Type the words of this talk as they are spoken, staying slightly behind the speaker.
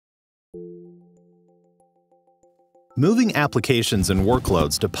Moving applications and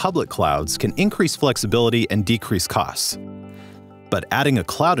workloads to public clouds can increase flexibility and decrease costs. But adding a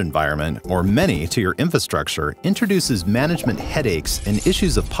cloud environment, or many, to your infrastructure introduces management headaches and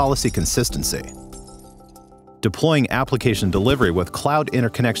issues of policy consistency. Deploying application delivery with cloud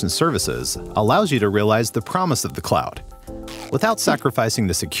interconnection services allows you to realize the promise of the cloud, without sacrificing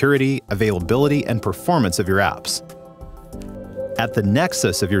the security, availability, and performance of your apps. At the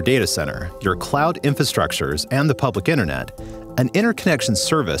nexus of your data center, your cloud infrastructures, and the public internet, an interconnection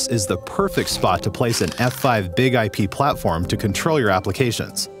service is the perfect spot to place an F5 Big IP platform to control your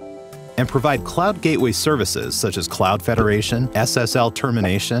applications and provide cloud gateway services such as Cloud Federation, SSL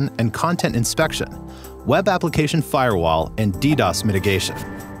termination, and content inspection, web application firewall, and DDoS mitigation.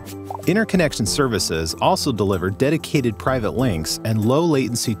 Interconnection services also deliver dedicated private links and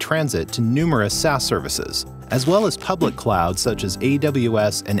low-latency transit to numerous SaaS services, as well as public clouds such as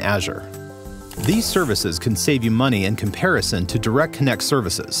AWS and Azure. These services can save you money in comparison to direct connect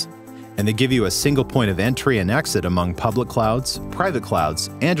services, and they give you a single point of entry and exit among public clouds, private clouds,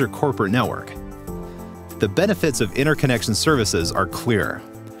 and your corporate network. The benefits of interconnection services are clear: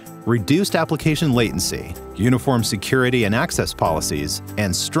 reduced application latency, uniform security and access policies,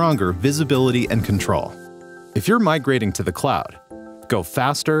 and stronger visibility and control. If you're migrating to the cloud, go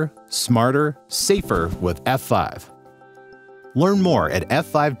faster, smarter, safer with F5. Learn more at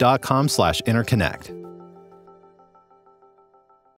f5.com/interconnect.